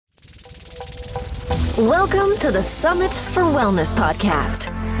Welcome to the Summit for Wellness podcast,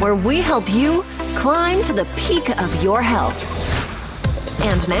 where we help you climb to the peak of your health.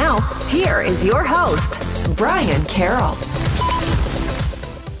 And now, here is your host, Brian Carroll.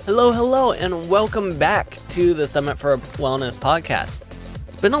 Hello, and welcome back to the Summit for Wellness podcast.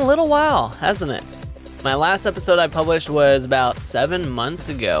 It's been a little while, hasn't it? My last episode I published was about 7 months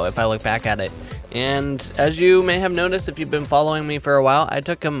ago, if I look back at it. And as you may have noticed, if you've been following me for a while, I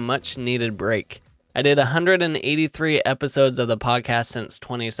took a much needed break. I did 183 episodes of the podcast since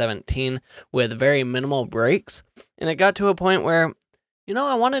 2017 with very minimal breaks. And it got to a point where,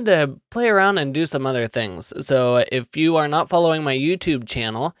 I wanted to play around and do some other things. So if you are not following my YouTube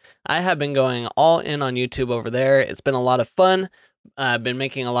channel, I have been going all in on YouTube over there. It's been a lot of fun. I've been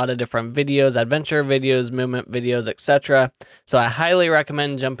making a lot of different videos, adventure videos, movement videos, etc. So I highly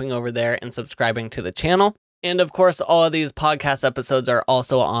recommend jumping over there and subscribing to the channel. And of course, all of these podcast episodes are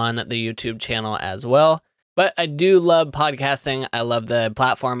also on the YouTube channel as well. But I do love podcasting. I love the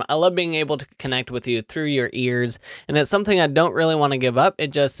platform. I love being able to connect with you through your ears. And it's something I don't really want to give up. It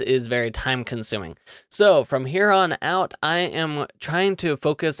just is very time consuming. So from here on out, I am trying to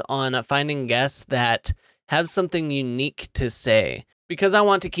focus on finding guests that have something unique to say, because I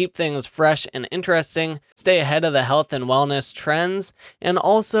want to keep things fresh and interesting, stay ahead of the health and wellness trends, and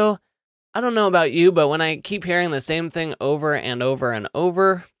also, I don't know about you, but when I keep hearing the same thing over and over and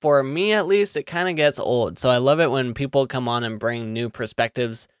over, for me at least, it kind of gets old. So I love it when people come on and bring new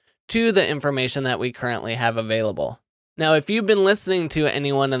perspectives to the information that we currently have available. Now, if you've been listening to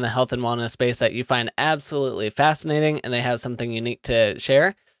anyone in the health and wellness space that you find absolutely fascinating and they have something unique to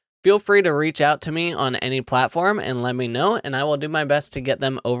share, feel free to reach out to me on any platform and let me know, and I will do my best to get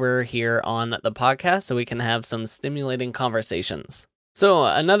them over here on the podcast so we can have some stimulating conversations. So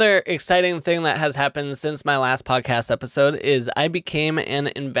another exciting thing that has happened since my last podcast episode is I became an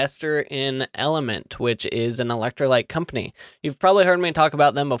investor in Element, which is an electrolyte company. You've probably heard me talk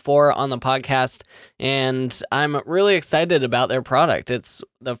about them before on the podcast, and I'm really excited about their product. It's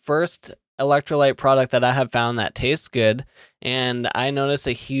the first electrolyte product that I have found that tastes good, and I notice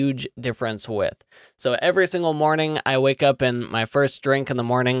a huge difference with. So every single morning I wake up and my first drink in the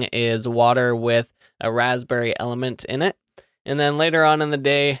morning is water with a raspberry element in it. And then later on in the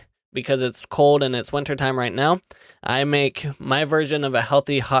day, because it's cold and it's wintertime right now, I make my version of a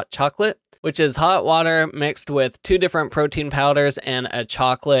healthy hot chocolate, which is hot water mixed with 2 different protein powders and a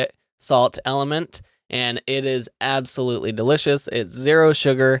chocolate salt element. And it is absolutely delicious. It's 0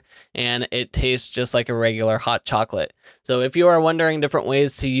 sugar and it tastes just like a regular hot chocolate. So if you are wondering different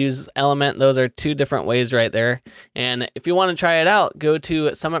ways to use Element, those are 2 different ways right there. And if you want to try it out, go to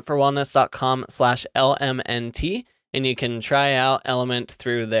summitforwellness.com/LMNT and you can try out Element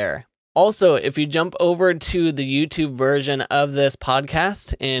through there. Also, if you jump over to the YouTube version of this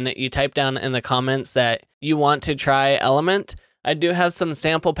podcast and you type down in the comments that you want to try Element, I do have some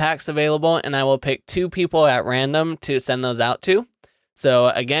sample packs available, and I will pick 2 people at random to send those out to. So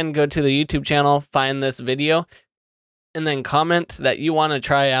again, go to the YouTube channel, find this video, and then comment that you want to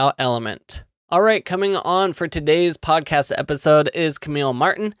try out Element. All right, coming on for today's podcast episode is Camille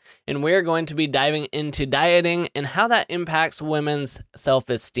Martin, and we're going to be diving into dieting and how that impacts women's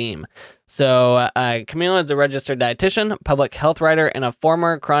self-esteem. So Camille is a registered dietitian, public health writer, and a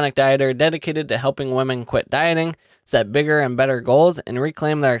former chronic dieter dedicated to helping women quit dieting, set bigger and better goals, and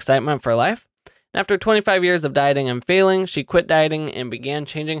reclaim their excitement for life. After 25 years of dieting and failing, she quit dieting and began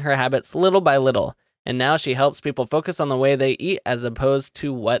changing her habits little by little. And now she helps people focus on the way they eat as opposed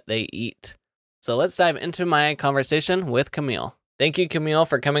to what they eat. So let's dive into my conversation with Camille. Thank you, Camille,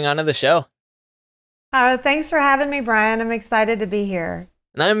 for coming onto the show. Thanks for having me, Brian. I'm excited to be here.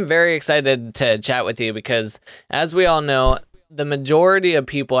 And I'm very excited to chat with you because, as we all know, the majority of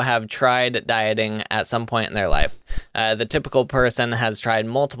people have tried dieting at some point in their life. The typical person has tried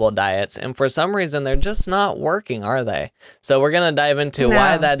multiple diets, and for some reason, they're just not working, are they? So we're going to dive into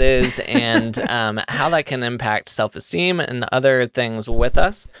why that is and how that can impact self-esteem and other things with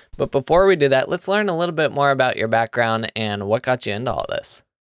us. But before we do that, let's learn a little bit more about your background and what got you into all this.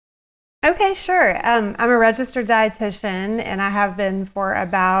 Okay, sure. I'm a registered dietitian, and I have been for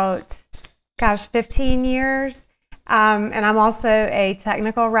about, 15 years. And I'm also a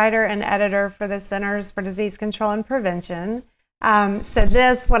technical writer and editor for the Centers for Disease Control and Prevention.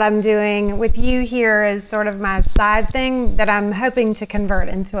 So what I'm doing with you here is sort of my side thing that I'm hoping to convert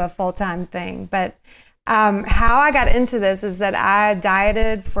into a full-time thing. But how I got into this is that I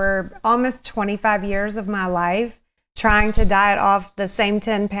dieted for almost 25 years of my life, trying to diet off the same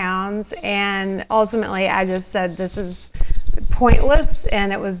 10 pounds. And ultimately, I just said, this is pointless,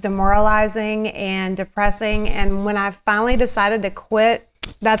 and it was demoralizing and depressing. And when I finally decided to quit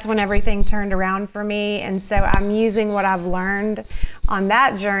that's when everything turned around for me. And so I'm using what I've learned on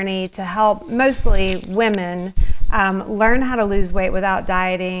that journey to help mostly women learn how to lose weight without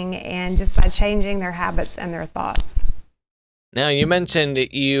dieting and just by changing their habits and their thoughts. Now, you mentioned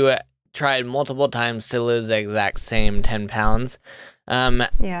you tried multiple times to lose the exact same 10 pounds.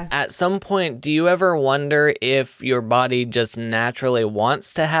 Yeah. At some point, do you ever wonder if your body just naturally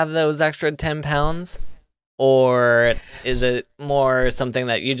wants to have those extra 10 pounds? Or is it more something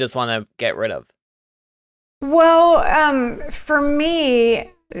that you just want to get rid of? Well, for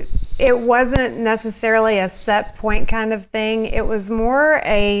me, it wasn't necessarily a set point kind of thing. It was more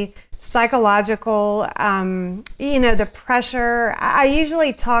a psychological, the pressure. I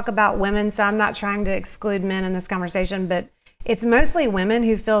usually talk about women, so I'm not trying to exclude men in this conversation, but it's mostly women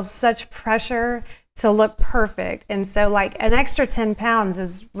who feel such pressure to look perfect. And so like an extra 10 pounds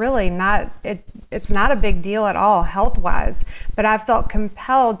is really it's not a big deal at all health-wise, but I felt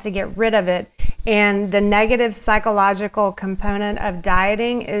compelled to get rid of it. And the negative psychological component of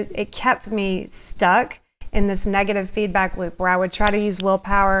dieting, it kept me stuck in this negative feedback loop where I would try to use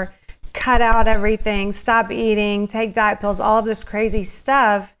willpower, cut out everything, stop eating, take diet pills, all of this crazy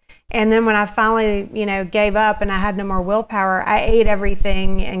stuff. And then when I finally, gave up and I had no more willpower, I ate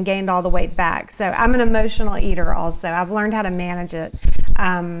everything and gained all the weight back. So I'm an emotional eater also. I've learned how to manage it.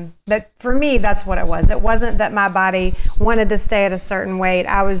 But for me, that's what it was. It wasn't that my body wanted to stay at a certain weight.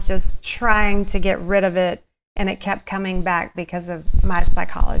 I was just trying to get rid of it, and it kept coming back because of my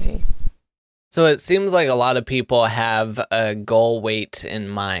psychology. So it seems like a lot of people have a goal weight in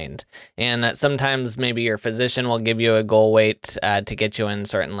mind, and that sometimes maybe your physician will give you a goal weight to get you in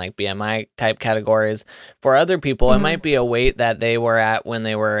certain like BMI type categories. For other people, It might be a weight that they were at when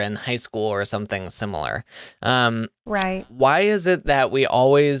they were in high school or something similar. Right. Why is it that we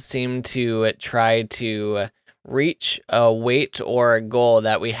always seem to try to reach a weight or a goal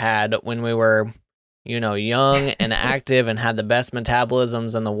that we had when we were young and active and had the best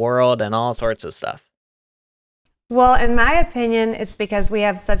metabolisms in the world and all sorts of stuff? Well, in my opinion, it's because we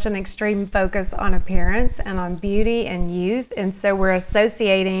have such an extreme focus on appearance and on beauty and youth. And so we're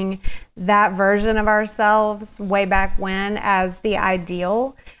associating that version of ourselves way back when as the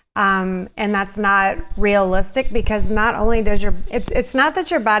ideal. And that's not realistic because not only does it's not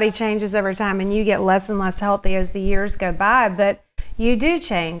that your body changes over time and you get less and less healthy as the years go by, but you do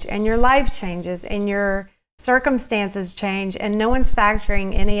change and your life changes and your circumstances change, and no one's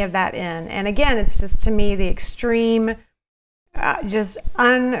factoring any of that in. And again, it's just to me the extreme, just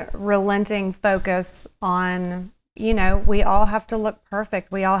unrelenting focus on, we all have to look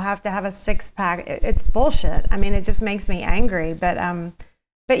perfect. We all have to have a six-pack. It's bullshit. I mean, it just makes me angry. But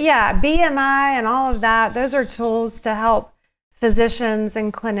yeah, BMI and all of that, those are tools to help physicians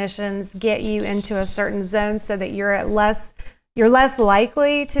and clinicians get you into a certain zone so that you're less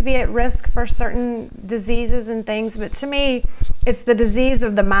likely to be at risk for certain diseases and things. But to me, it's the disease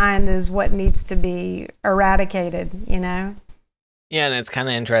of the mind is what needs to be eradicated, Yeah, and it's kind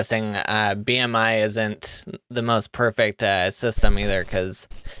of interesting. BMI isn't the most perfect system either, because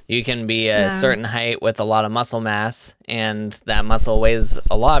you can be a certain height with a lot of muscle mass, and that muscle weighs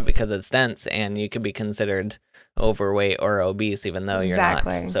a lot because it's dense, and you could be considered overweight or obese even though you're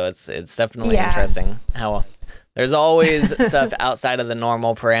not. So it's definitely interesting how there's always stuff outside of the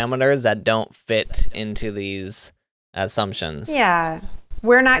normal parameters that don't fit into these assumptions. Yeah.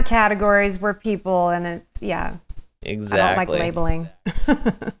 We're not categories, we're people, and it's, Exactly. I don't like labeling.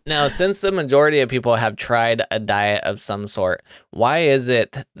 Now, since the majority of people have tried a diet of some sort, why is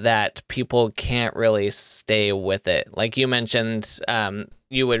it that people can't really stay with it? Like you mentioned,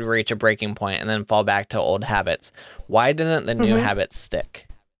 you would reach a breaking point and then fall back to old habits. Why didn't the new habits stick?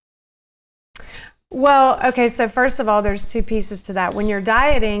 Well, okay, so first of all, there's two pieces to that. When you're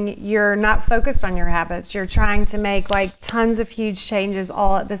dieting, you're not focused on your habits. You're trying to make like tons of huge changes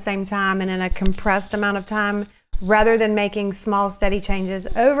all at the same time and in a compressed amount of time, rather than making small, steady changes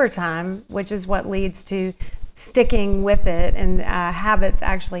over time, which is what leads to sticking with it and habits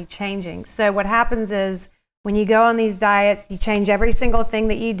actually changing. So what happens is when you go on these diets, you change every single thing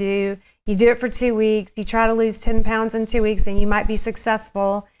that you do it for 2 weeks, you try to lose 10 pounds in 2 weeks and you might be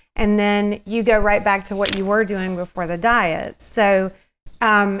successful. And then you go right back to what you were doing before the diet. So,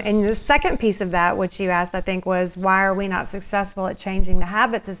 and the second piece of that, which you asked, I think, was why are we not successful at changing the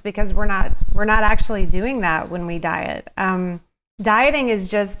habits? Is because we're not actually doing that when we diet. Dieting is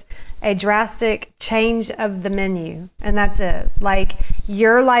just a drastic change of the menu, and that's it. Like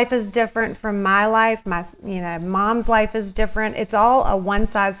your life is different from my life. My, mom's life is different. It's all a one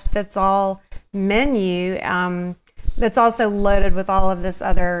size fits all menu. That's also loaded with all of this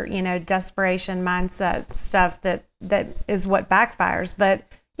other, desperation mindset stuff that that is what backfires. But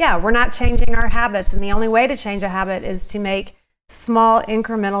yeah, we're not changing our habits, and the only way to change a habit is to make small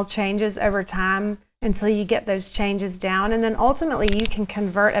incremental changes over time until you get those changes down, and then ultimately you can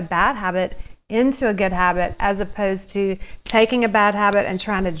convert a bad habit into a good habit, as opposed to taking a bad habit and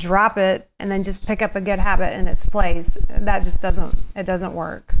trying to drop it and then just pick up a good habit in its place. That just doesn't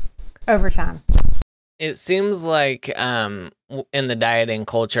work over time. It seems like in the dieting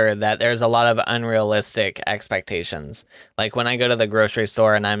culture that there's a lot of unrealistic expectations. Like when I go to the grocery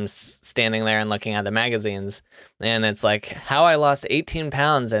store and I'm standing there and looking at the magazines, and it's like how I lost 18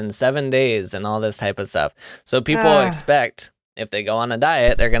 pounds in 7 days and all this type of stuff. So people expect if they go on a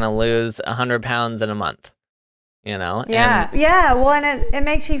diet, they're going to lose 100 pounds in a month, you know? Yeah. Well, and it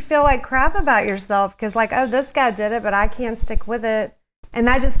makes you feel like crap about yourself because like, oh, this guy did it, but I can't stick with it. And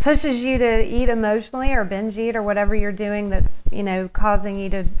that just pushes you to eat emotionally or binge eat or whatever you're doing that's, you know, causing you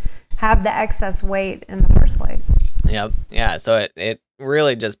to have the excess weight in the first place. Yep. Yeah. So it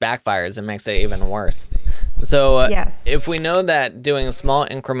really just backfires and makes it even worse. So yes. If we know that doing small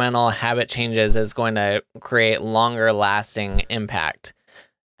incremental habit changes is going to create longer lasting impact,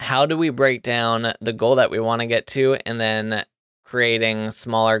 how do we break down the goal that we want to get to and then creating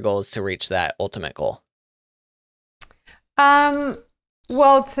smaller goals to reach that ultimate goal?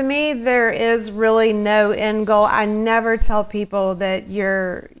 Well, to me, there is really no end goal. I never tell people that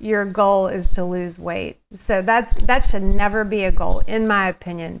your goal is to lose weight. So that should never be a goal, in my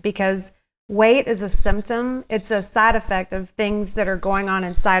opinion, because weight is a symptom. It's a side effect of things that are going on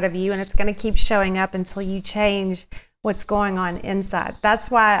inside of you, and it's going to keep showing up until you change what's going on inside. That's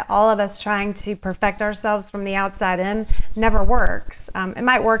why all of us trying to perfect ourselves from the outside in never works. It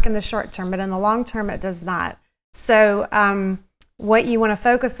might work in the short term, but in the long term, it does not. So, what you want to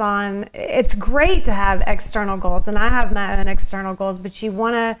focus on, it's great to have external goals, and I have my own external goals, but you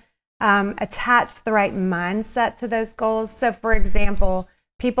want to attach the right mindset to those goals. So for example,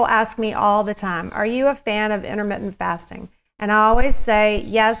 people ask me all the time, are you a fan of intermittent fasting? And I always say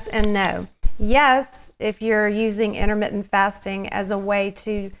yes and no. Yes, if you're using intermittent fasting as a way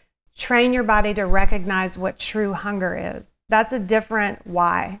to train your body to recognize what true hunger is, that's a different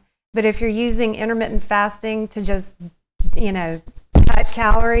why. But if you're using intermittent fasting to just cut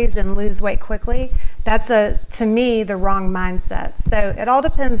calories and lose weight quickly, that's to me, the wrong mindset. So it all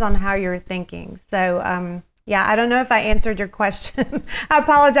depends on how you're thinking. So I don't know if I answered your question. I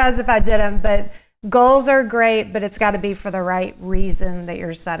apologize if I didn't, but goals are great, but it's got to be for the right reason that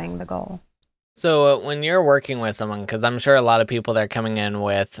you're setting the goal. So when you're working with someone, because I'm sure a lot of people that are coming in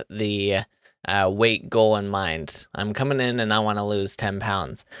with the weight goal in mind, I'm coming in and I want to lose 10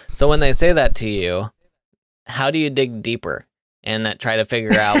 pounds. So when they say that to you, how do you dig deeper and try to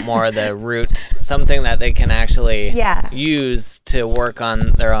figure out more of the root, something that they can actually use to work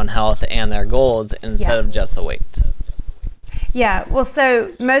on their own health and their goals instead of just the weight? Yeah, well,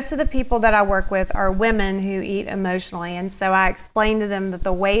 so most of the people that I work with are women who eat emotionally. And so I explain to them that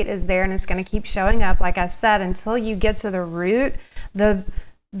the weight is there and it's going to keep showing up, like I said, until you get to the root.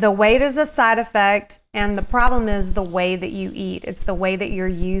 The weight is a side effect, and the problem is the way that you eat. It's the way that you're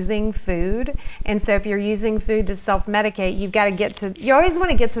using food. And so if you're using food to self-medicate, you always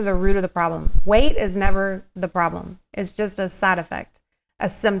want to get to the root of the problem. Weight is never the problem. It's just a side effect, a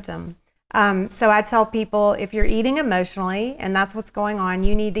symptom. So I tell people, if you're eating emotionally and that's what's going on,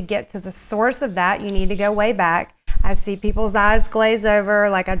 you need to get to the source of that. You need to go way back. I see people's eyes glaze over,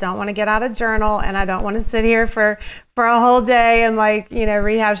 like I don't want to get out a journal and I don't want to sit here for a whole day and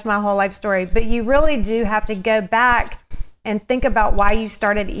rehash my whole life story. But you really do have to go back and think about why you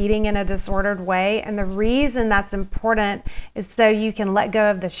started eating in a disordered way. And the reason that's important is so you can let go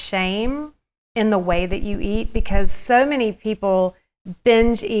of the shame in the way that you eat, because so many people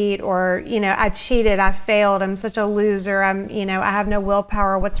binge eat or, I cheated, I failed, I'm such a loser, I have no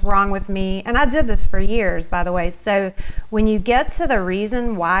willpower, what's wrong with me? And I did this for years, by the way. So when you get to the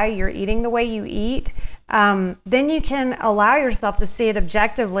reason why you're eating the way you eat, then you can allow yourself to see it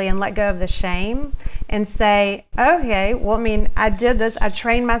objectively and let go of the shame and say, okay, well, I did this, I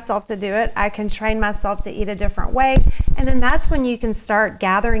trained myself to do it, I can train myself to eat a different way. And then that's when you can start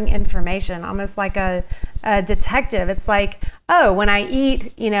gathering information, almost like a detective. It's like, oh, when I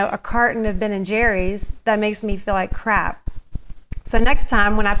eat, a carton of Ben and Jerry's, that makes me feel like crap. So next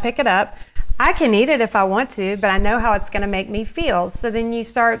time when I pick it up, I can eat it if I want to, but I know how it's going to make me feel. So then you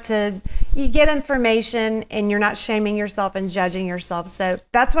get information and you're not shaming yourself and judging yourself. So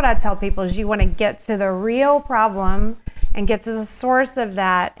that's what I tell people is you want to get to the real problem and get to the source of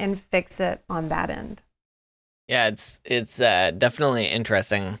that and fix it on that end. Yeah, it's definitely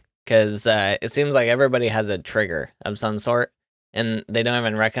interesting because it seems like everybody has a trigger of some sort. and they don't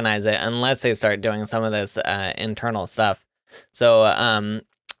even recognize it unless they start doing some of this internal stuff. So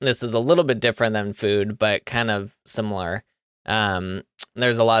this is a little bit different than food, but kind of similar.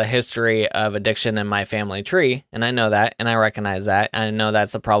 There's a lot of history of addiction in my family tree, and I know that, and I recognize that. I know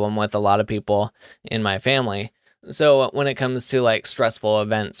that's a problem with a lot of people in my family. So when it comes to like stressful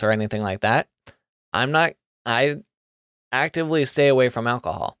events or anything like that, I actively stay away from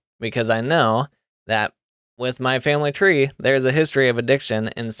alcohol because I know that with my family tree, there's a history of addiction,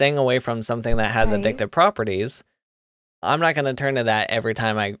 and staying away from something that has addictive properties, I'm not going to turn to that every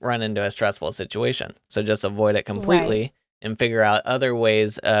time I run into a stressful situation. So just avoid it completely and figure out other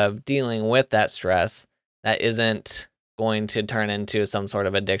ways of dealing with that stress that isn't going to turn into some sort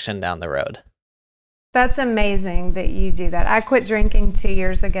of addiction down the road. That's amazing that you do that. I quit drinking 2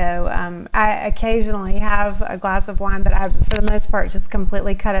 years ago. I occasionally have a glass of wine, but I, for the most part, just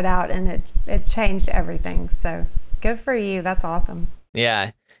completely cut it out, and it changed everything. So good for you. That's awesome.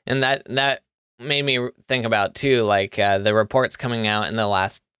 Yeah, and that made me think about too, like the reports coming out in the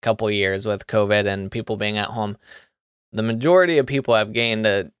last couple years with COVID and people being at home. The majority of people have gained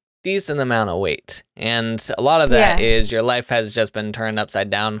a decent amount of weight, and a lot of that is your life has just been turned upside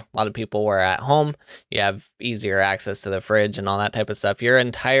down. A lot of people were at home. You have easier access to the fridge and all that type of stuff. Your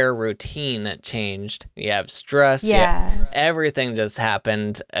entire routine changed. You have stress. Everything just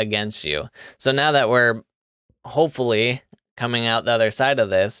happened against you. So now that we're hopefully coming out the other side of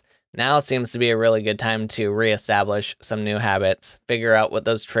this, now seems to be a really good time to reestablish some new habits, figure out what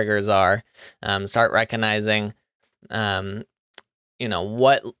those triggers are, start recognizing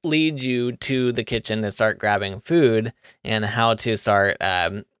what leads you to the kitchen to start grabbing food, and how to start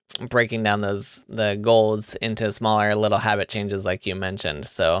breaking down the goals into smaller little habit changes like you mentioned.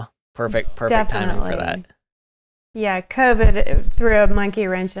 So perfect timing for that. Yeah, COVID threw a monkey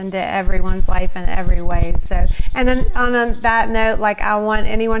wrench into everyone's life in every way. So, and then on that note, like I want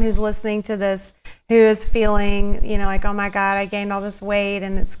anyone who's listening to this who is feeling, like, oh my God, I gained all this weight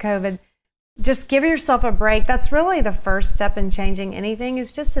and it's COVID. Just give yourself a break. That's really the first step in changing anything,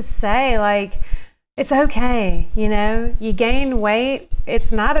 is just to say, like, it's okay. You gain weight.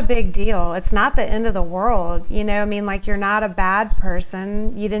 It's not a big deal. It's not the end of the world. Like, you're not a bad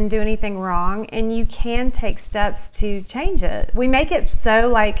person. You didn't do anything wrong, and you can take steps to change it. We make it so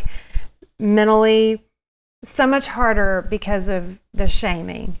like mentally so much harder because of the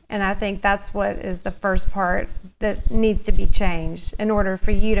shaming. And I think that's what is the first part that needs to be changed in order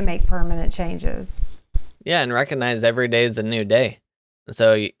for you to make permanent changes. Yeah, and recognize every day is a new day.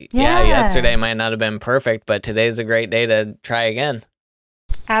 So yesterday might not have been perfect, but today's a great day to try again.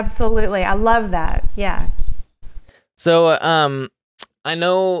 Absolutely. I love that. Yeah. So I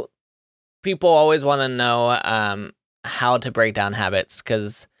know people always want to know how to break down habits,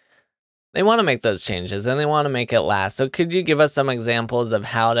 because they want to make those changes and they want to make it last. So could you give us some examples of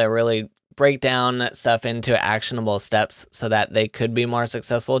how to really break down stuff into actionable steps so that they could be more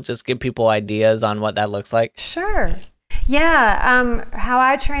successful? Just give people ideas on what that looks like. Sure. Yeah. How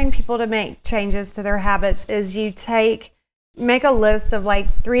I train people to make changes to their habits is you make a list of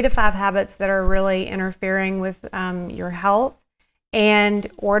like 3 to 5 habits that are really interfering with your health, and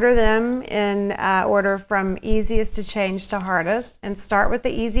order them in order from easiest to change to hardest, and start with the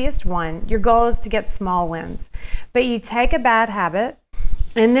easiest one. Your goal is to get small wins. But you take a bad habit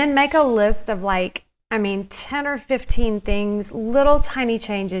and then make a list of 10 or 15 things, little tiny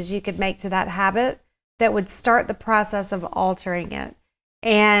changes you could make to that habit that would start the process of altering it.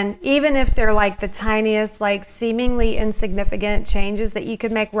 And even if they're like the tiniest, like seemingly insignificant changes that you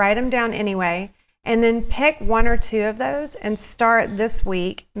could make, write them down anyway. And then pick 1 or 2 of those and start this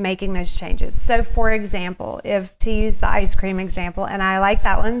week making those changes. So for example, if to use the ice cream example, and I like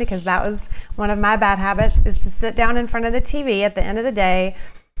that one because that was one of my bad habits, is to sit down in front of the TV at the end of the day,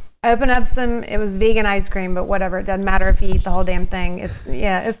 open up it was vegan ice cream, but whatever, it doesn't matter if you eat the whole damn thing. It's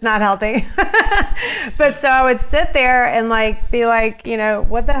not healthy. But so I would sit there and be like,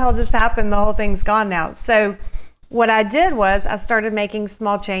 what the hell just happened? The whole thing's gone now. So what I did was I started making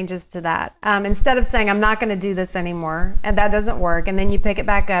small changes to that. Instead of saying, I'm not going to do this anymore, and that doesn't work, and then you pick it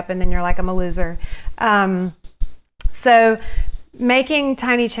back up, and then you're like, I'm a loser. So making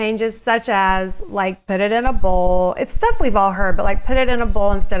tiny changes, such as put it in a bowl. It's stuff we've all heard, but put it in a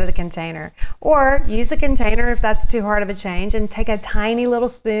bowl instead of the container. Or use the container if that's too hard of a change, and take a tiny little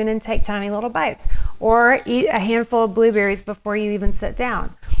spoon and take tiny little bites. Or eat a handful of blueberries before you even sit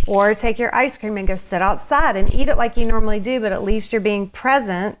down. Or take your ice cream and go sit outside and eat it like you normally do, but at least you're being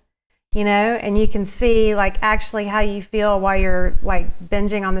present, and you can see actually how you feel while you're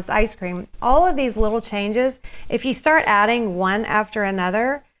binging on this ice cream. All of these little changes, if you start adding one after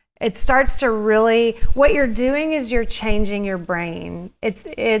another, it starts to really, what you're doing is you're changing your brain.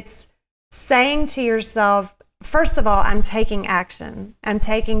 It's saying to yourself, first of all, I'm taking action. I'm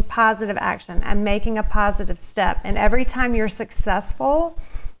taking positive action. I'm making a positive step. And every time you're successful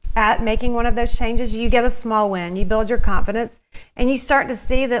at making one of those changes, you get a small win. You build your confidence and you start to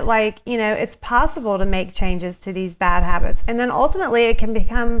see that, like, you know, it's possible to make changes to these bad habits. And then ultimately it can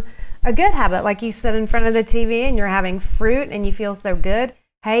become a good habit. Like you sit in front of the TV and you're having fruit and you feel so good.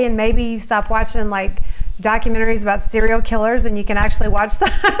 Hey, and maybe you stop watching like documentaries about serial killers and you can actually watch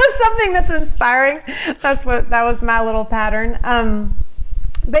something that's inspiring. That was my little pattern.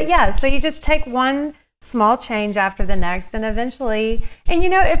 But yeah, so you just take one small change after the next, and eventually, and you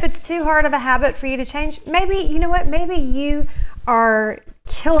know, if it's too hard of a habit for you to change, maybe, you know what, maybe you are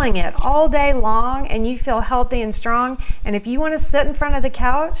killing it all day long and you feel healthy and strong. And if you want to sit in front of the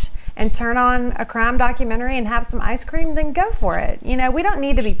couch and turn on a crime documentary and have some ice cream, then go for it. You know, we don't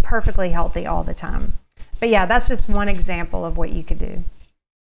need to be perfectly healthy all the time. But yeah, that's just one example of what you could do.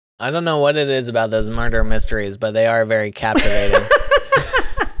 I don't know what it is about those murder mysteries, but they are very captivating.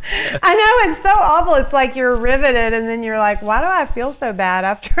 I know, it's so awful. It's like you're riveted and then you're like, why do I feel so bad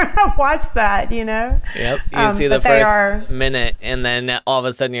after I've watched that, you know? Yep. You see the first minute and then all of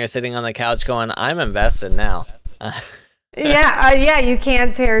a sudden you're sitting on the couch going, I'm invested now. Yeah, you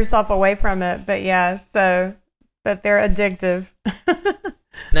can't tear yourself away from it, but yeah, but they're addictive.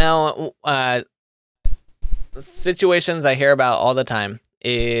 Now, situations I hear about all the time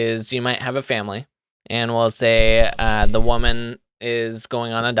is you might have a family and we'll say the woman is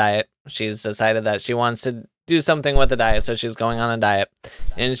going on a diet. She's decided that she wants to do something with the diet, so she's going on a diet.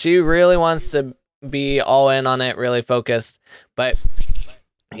 And she really wants to be all in on it, really focused, but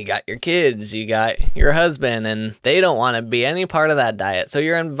you got your kids, you got your husband, and they don't want to be any part of that diet. So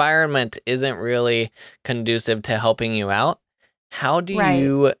your environment isn't really conducive to helping you out. How do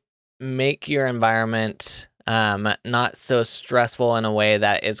you make your environment not so stressful in a way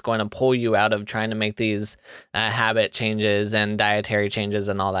that it's going to pull you out of trying to make these habit changes and dietary changes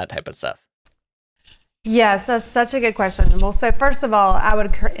and all that type of stuff? Yes, that's such a good question. Well, so first of all, I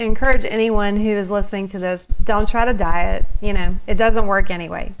would encourage anyone who is listening to this, don't try to diet. You know, it doesn't work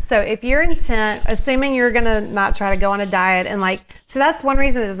anyway. So if you're intent, assuming you're going to not try to go on a diet and like, so that's one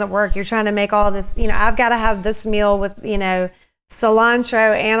reason it doesn't work. You're trying to make all this, you know, I've got to have this meal with, you know,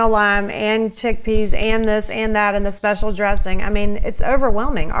 cilantro and a lime and chickpeas and this and that and the special dressing. I mean, it's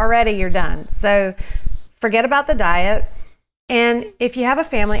overwhelming. Already you're done. So forget about the diet. And if you have a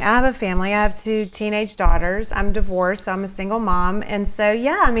family, I have a family. I have 2 teenage daughters. I'm divorced, so I'm a single mom. And so,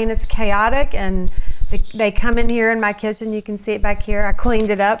 yeah, I mean, it's chaotic. And they come in here in my kitchen. You can see it back here. I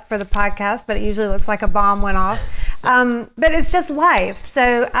cleaned it up for the podcast, but it usually looks like a bomb went off. But it's just life.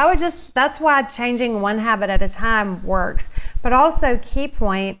 So that's why changing one habit at a time works. But also, key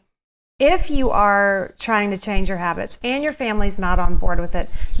point, if you are trying to change your habits and your family's not on board with it,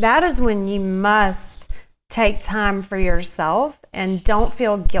 that is when you must take time for yourself and don't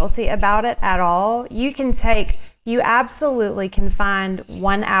feel guilty about it at all. You absolutely can find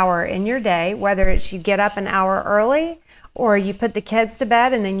 1 hour in your day, whether it's you get up an hour early or you put the kids to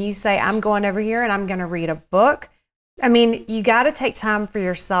bed and then you say, I'm going over here and I'm going to read a book. I mean, you got to take time for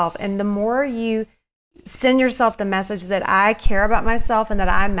yourself. And the more you send yourself the message that I care about myself and that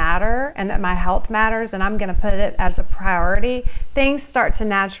I matter and that my health matters and I'm going to put it as a priority, things start to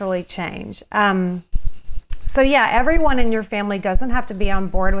naturally change. So yeah, everyone in your family doesn't have to be on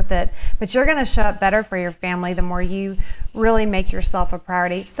board with it, but you're going to show up better for your family the more you really make yourself a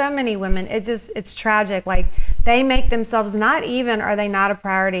priority. So many women, it's tragic. Like they make themselves, not even are they not a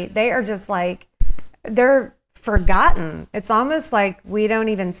priority, they are just like, they're forgotten. It's almost like we don't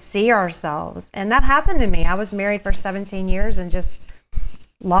even see ourselves. And that happened to me. I was married for 17 years and just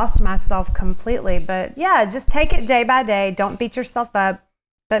lost myself completely. But yeah, just take it day by day. Don't beat yourself up.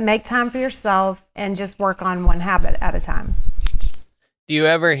 But make time for yourself and just work on one habit at a time. Do you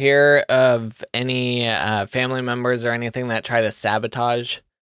ever hear of any family members or anything that try to sabotage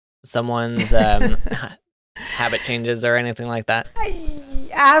someone's habit changes or anything like that?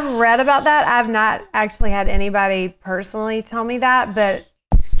 I've read about that. I've not actually had anybody personally tell me that, but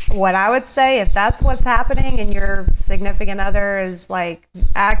what I would say, if that's what's happening and your significant other is like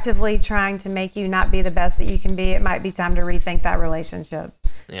actively trying to make you not be the best that you can be, it might be time to rethink that relationship.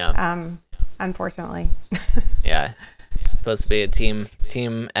 Yeah. Unfortunately. Yeah. It's supposed to be a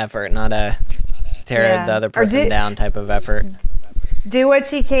team effort, not a tear the other person down type of effort. Do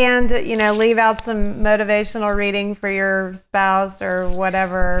what you can to, leave out some motivational reading for your spouse or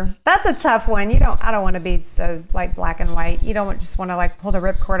whatever. That's a tough one. I don't want to be so like black and white. You don't just want to like pull the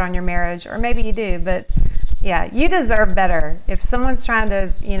ripcord on your marriage, or maybe you do, but Yeah, you deserve better. If someone's trying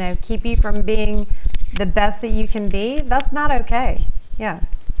to, keep you from being the best that you can be, that's not okay. Yeah.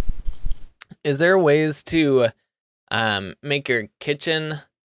 Is there ways to make your kitchen,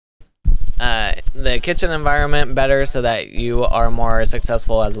 the kitchen environment better so that you are more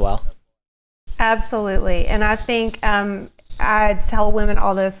successful as well? Absolutely. And I think I tell women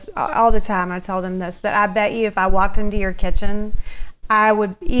all the time. I tell them this, that I bet you if I walked into your kitchen, I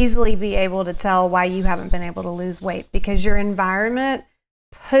would easily be able to tell why you haven't been able to lose weight, because your environment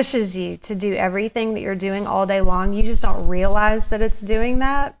pushes you to do everything that you're doing all day long. You just don't realize that it's doing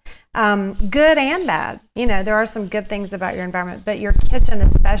that. Good and bad. There are some good things about your environment, but your kitchen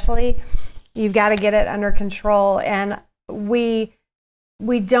especially, you've got to get it under control. And we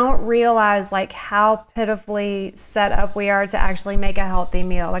don't realize like how pitifully set up we are to actually make a healthy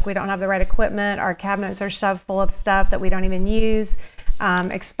meal. Like we don't have the right equipment. Our cabinets are shoved full of stuff that we don't even use,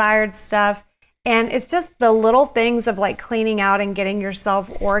 expired stuff. And it's just the little things of like cleaning out and getting yourself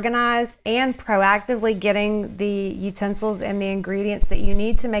organized and proactively getting the utensils and the ingredients that you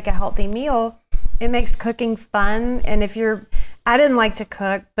need to make a healthy meal. It makes cooking fun. And I didn't like to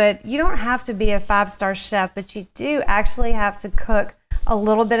cook, but you don't have to be a 5-star chef, but you do actually have to cook a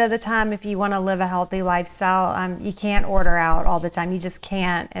little bit of the time if you want to live a healthy lifestyle. You can't order out all the time. You just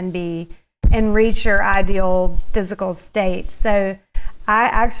can't and reach your ideal physical state. So I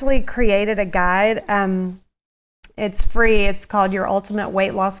actually created a guide. It's free. It's called Your Ultimate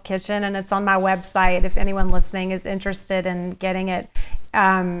Weight Loss Kitchen, and it's on my website. If anyone listening is interested in getting it,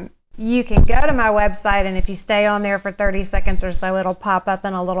 you can go to my website, and if you stay on there for 30 seconds or so, it'll pop up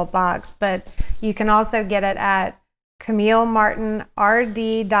in a little box. But you can also get it at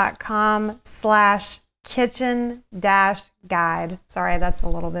CamilleMartinRD.com/kitchen-guide. Sorry, that's a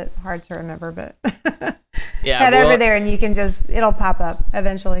little bit hard to remember, but Yeah, head over there and you can it'll pop up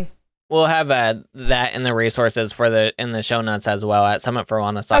eventually. We'll have that in the resources in the show notes as well at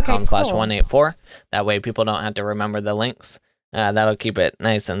summitforwellness.com/184. That way people don't have to remember the links. That'll keep it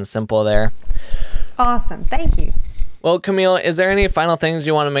nice and simple there. Awesome. Thank you. Well, Camille, is there any final things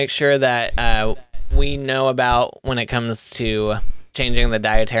you want to make sure that we know about when it comes to changing the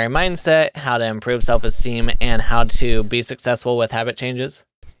dietary mindset, how to improve self-esteem, and how to be successful with habit changes?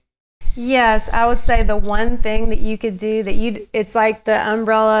 Yes, I would say the one thing that you could do it's like the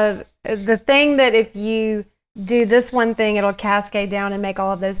umbrella, the thing that if you do this one thing, it'll cascade down and make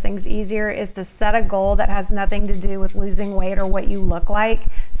all of those things easier, is to set a goal that has nothing to do with losing weight or what you look like.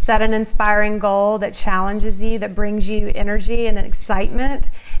 Set an inspiring goal that challenges you, that brings you energy and excitement,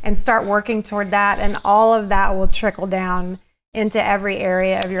 and start working toward that. And all of that will trickle down into every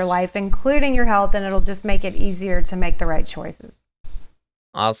area of your life, including your health, and it'll just make it easier to make the right choices.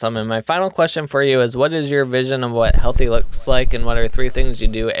 Awesome. And my final question for you is, what is your vision of what healthy looks like, and what are 3 things you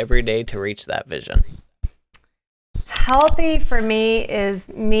do every day to reach that vision? Healthy for me is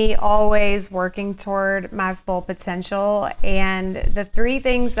me always working toward my full potential. And the 3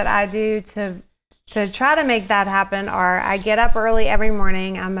 things that I do to try to make that happen are, I get up early every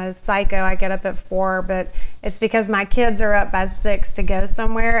morning. I'm a psycho. I get up at 4, but it's because my kids are up by 6 to go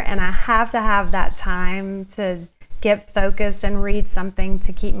somewhere, and I have to have that time to get focused and read something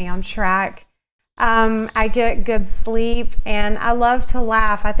to keep me on track. I get good sleep, and I love to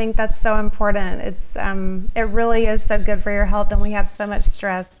laugh. I think that's so important. It really is so good for your health, and we have so much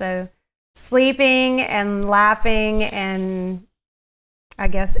stress. So sleeping and laughing and, I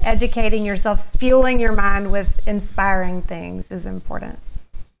guess, educating yourself, fueling your mind with inspiring things is important.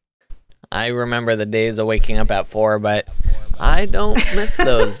 I remember the days of waking up at 4, but I don't miss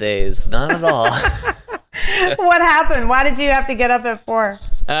those days. Not at all. What happened? Why did you have to get up at 4?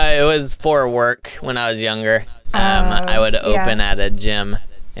 It was for work when I was younger. I would open at a gym,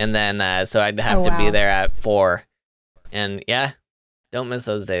 and then so I'd have to be there at 4. And yeah, don't miss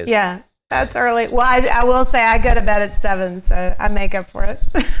those days. Yeah, that's early. Well, I will say I go to bed at 7, so I make up for it.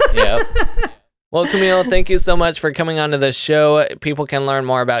 Yep. Well, Camille, thank you so much for coming on to the show. People can learn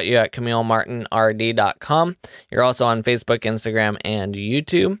more about you at CamilleMartinRD.com. You're also on Facebook, Instagram, and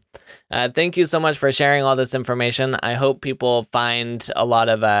YouTube. Thank you so much for sharing all this information. I hope people find a lot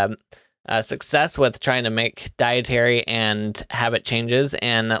of success with trying to make dietary and habit changes.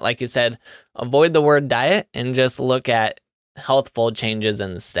 And like you said, avoid the word diet and just look at healthful changes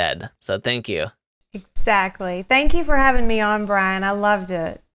instead. So thank you. Exactly. Thank you for having me on, Brian. I loved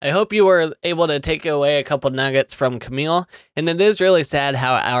it. I hope you were able to take away a couple nuggets from Camille. And it is really sad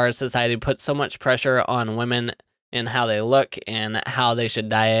how our society puts so much pressure on women and how they look and how they should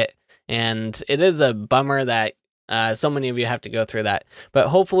diet. And it is a bummer that so many of you have to go through that. But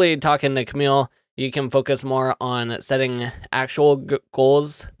hopefully talking to Camille You can focus more on setting actual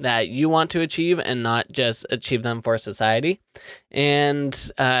goals that you want to achieve and not just achieve them for society. And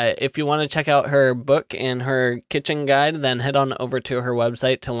if you want to check out her book and her kitchen guide, then head on over to her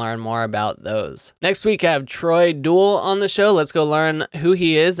website to learn more about those. Next week, I have Troy Duell on the show. Let's go learn who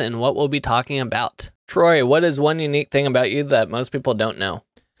he is and what we'll be talking about. Troy, what is one unique thing about you that most people don't know?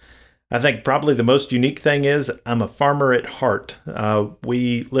 I think probably the most unique thing is I'm a farmer at heart.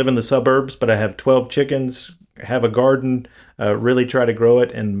 We live in the suburbs, but I have 12 chickens, have a garden, really try to grow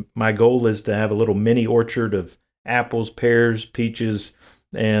it. And my goal is to have a little mini orchard of apples, pears, peaches,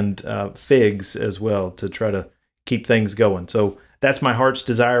 and figs as well to try to keep things going. So that's my heart's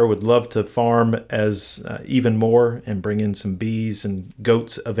desire. Would love to farm as even more and bring in some bees and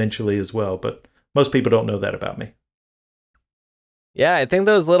goats eventually as well. But most people don't know that about me. Yeah, I think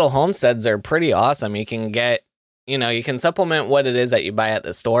those little homesteads are pretty awesome. You can get, you can supplement what it is that you buy at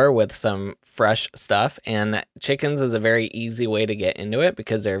the store with some fresh stuff. And chickens is a very easy way to get into it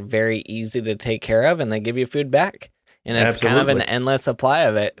because they're very easy to take care of and they give you food back. And it's kind of an endless supply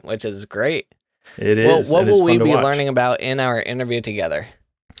of it, which is great. It is. Well, what will we be learning about in our interview together?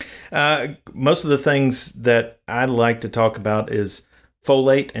 Most of the things that I like to talk about is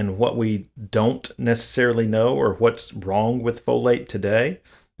folate and what we don't necessarily know or what's wrong with folate today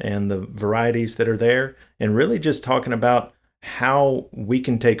and the varieties that are there, and really just talking about how we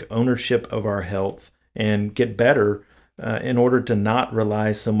can take ownership of our health and get better in order to not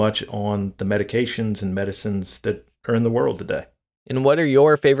rely so much on the medications and medicines that are in the world today. And what are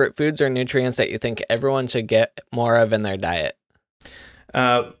your favorite foods or nutrients that you think everyone should get more of in their diet?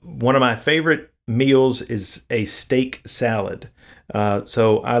 One of my favorite meals is a steak salad.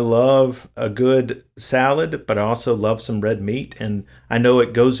 So I love a good salad, but I also love some red meat. And I know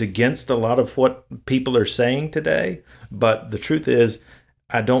it goes against a lot of what people are saying today, but the truth is,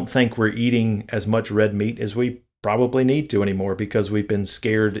 I don't think we're eating as much red meat as we probably need to anymore because we've been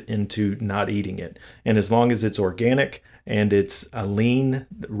scared into not eating it. And as long as it's organic and it's a lean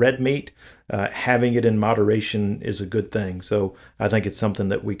red meat, having it in moderation is a good thing. So I think it's something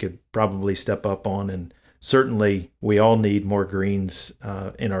that we could probably step up on, and certainly we all need more greens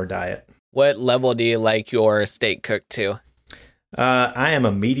in our diet. What level do you like your steak cooked to? I am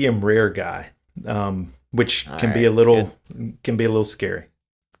a medium rare guy, which can be a little scary.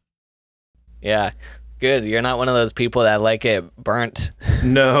 Yeah, good. You're not one of those people that like it burnt.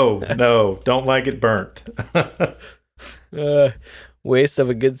 No, don't like it burnt. Waste of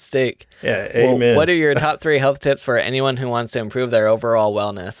a good steak. Yeah, amen. Well, what are your top 3 health tips for anyone who wants to improve their overall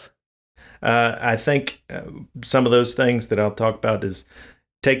wellness? I think some of those things that I'll talk about is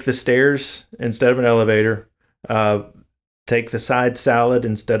take the stairs instead of an elevator, take the side salad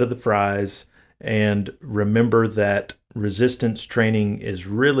instead of the fries, and remember that resistance training is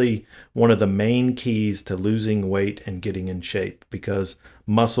really one of the main keys to losing weight and getting in shape, because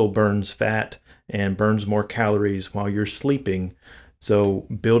muscle burns fat and burns more calories while you're sleeping. So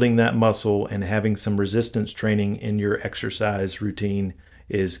building that muscle and having some resistance training in your exercise routine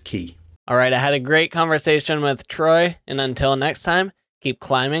is key. All right, I had a great conversation with Troy, and until next time, keep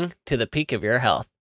climbing to the peak of your health.